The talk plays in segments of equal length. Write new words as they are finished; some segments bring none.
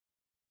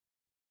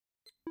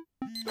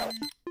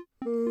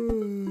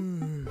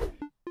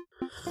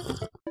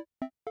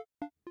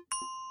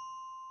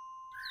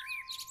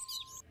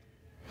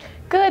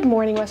Good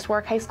morning, West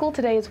Warwick High School.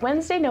 Today is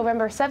Wednesday,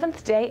 November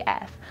 7th, day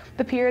F.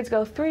 The periods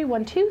go 3,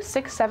 1, 2,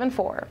 6, 7,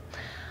 4.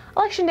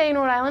 Election day in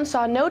Rhode Island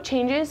saw no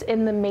changes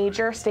in the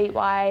major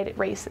statewide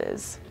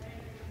races.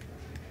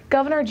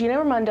 Governor Gina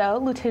Raimondo,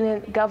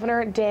 Lieutenant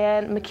Governor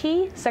Dan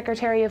McKee,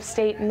 Secretary of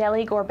State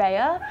Nellie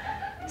Gorbea,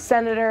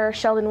 Senator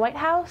Sheldon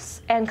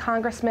Whitehouse, and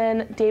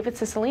Congressman David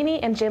Cicilline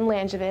and Jim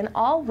Langevin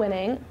all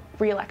winning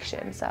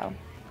re-election. So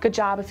good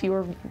job if you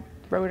were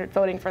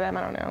voting for them,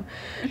 I don't know.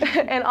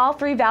 And all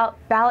 3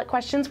 ballot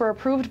questions were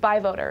approved by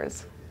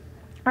voters.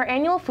 Our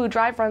annual food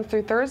drive runs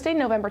through Thursday,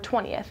 November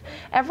 20th.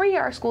 Every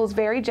year, our school is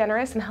very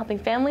generous in helping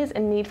families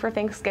in need for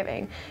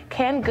Thanksgiving.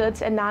 Canned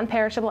goods and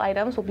non-perishable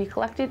items will be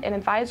collected in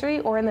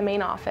advisory or in the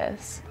main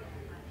office.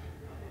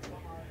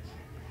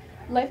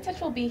 Life Touch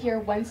will be here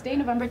Wednesday,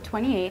 November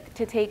 28th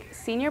to take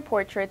senior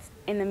portraits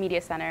in the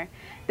Media Center.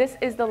 This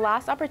is the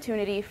last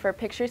opportunity for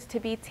pictures to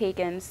be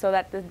taken so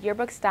that the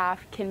yearbook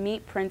staff can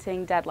meet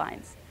printing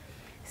deadlines.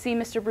 See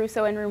Mr.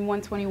 Brusso in room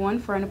 121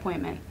 for an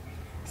appointment.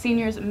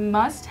 Seniors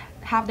must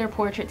have their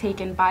portrait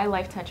taken by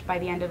Life Touch by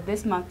the end of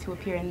this month to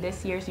appear in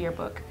this year's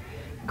yearbook.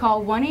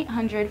 Call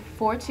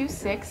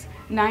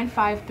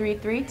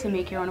 1-800-426-9533 to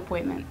make your own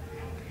appointment.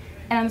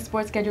 And on the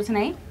sports schedule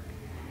tonight,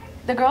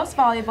 the girls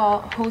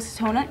volleyball hosts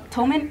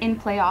Toman in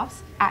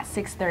playoffs at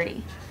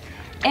 6:30.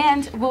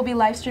 And we'll be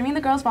live streaming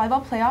the girls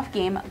volleyball playoff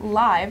game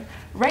live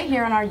right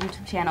here on our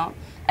YouTube channel.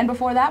 And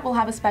before that, we'll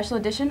have a special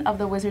edition of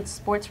the Wizards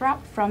Sports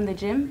Wrap from the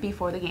gym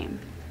before the game.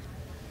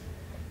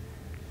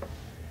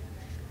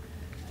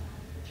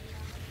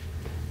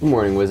 Good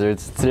morning,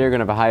 Wizards. Today we're going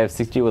to have a high of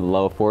 60 with a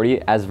low of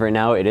 40. As of right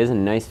now, it is a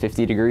nice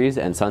 50 degrees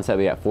and sunset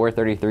will be at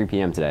 4:33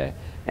 p.m. today.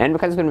 And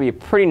because it's going to be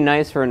pretty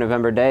nice for a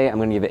November day, I'm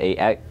going to give it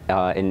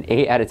an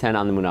 8 out of 10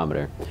 on the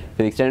moonometer. For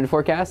the extended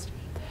forecast,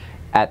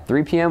 at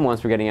 3 p.m.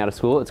 once we're getting out of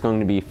school, it's going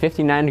to be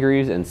 59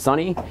 degrees and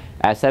sunny.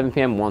 At 7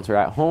 p.m. once we're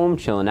at home,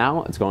 chilling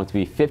out, it's going to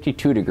be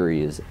 52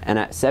 degrees. And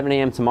at 7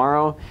 a.m.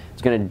 tomorrow,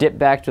 it's going to dip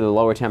back to the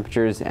lower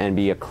temperatures and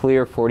be a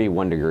clear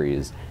 41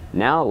 degrees.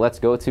 Now let's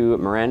go to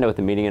Miranda with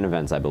the meeting and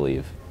events, I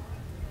believe.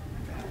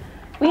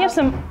 We have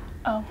some,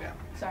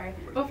 Sorry.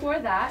 Before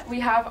that, we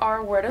have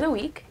our word of the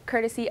week,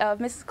 courtesy of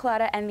Mrs.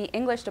 Colletta and the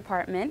English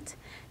department.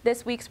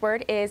 This week's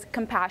word is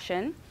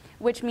compassion,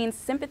 which means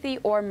sympathy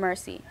or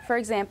mercy. For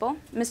example,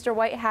 Mr.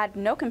 White had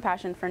no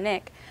compassion for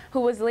Nick, who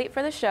was late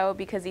for the show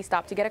because he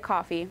stopped to get a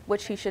coffee,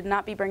 which he should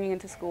not be bringing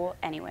into school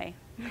anyway.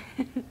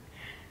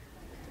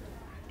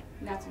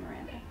 That's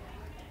Miranda.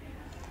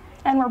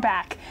 And we're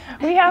back.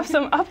 We have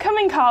some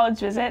upcoming college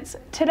visits.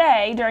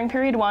 Today, during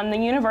period 1, the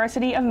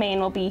University of Maine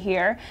will be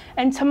here,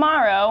 and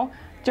tomorrow,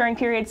 during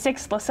period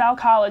 6, LaSalle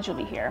College will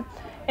be here.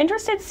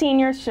 Interested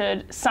seniors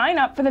should sign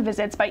up for the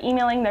visits by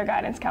emailing their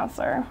guidance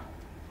counselor.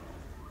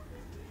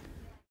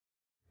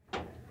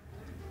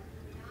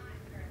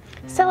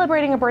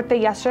 Celebrating a birthday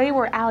yesterday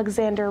were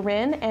Alexander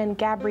Rinn and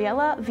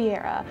Gabriela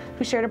Vieira,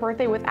 who shared a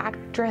birthday with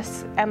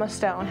actress Emma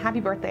Stone.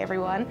 Happy birthday,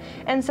 everyone.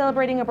 And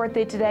celebrating a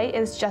birthday today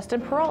is Justin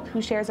Perrault, who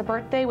shares a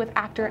birthday with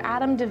actor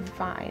Adam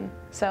Devine.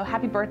 So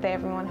happy birthday,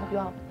 everyone. Hope you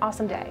all have an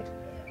awesome day.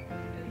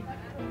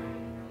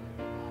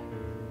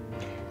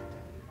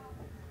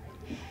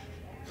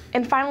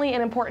 And finally,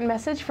 an important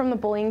message from the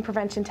Bullying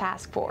Prevention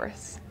Task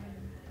Force.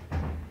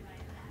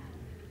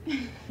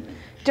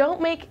 Don't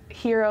make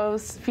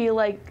heroes feel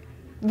like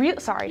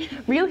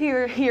Real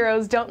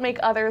heroes don't make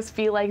others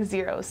feel like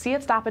zeros. See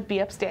it, stop it,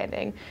 be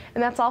upstanding.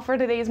 And that's all for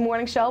today's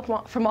morning show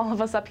from all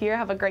of us up here.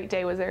 Have a great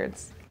day,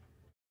 Wizards.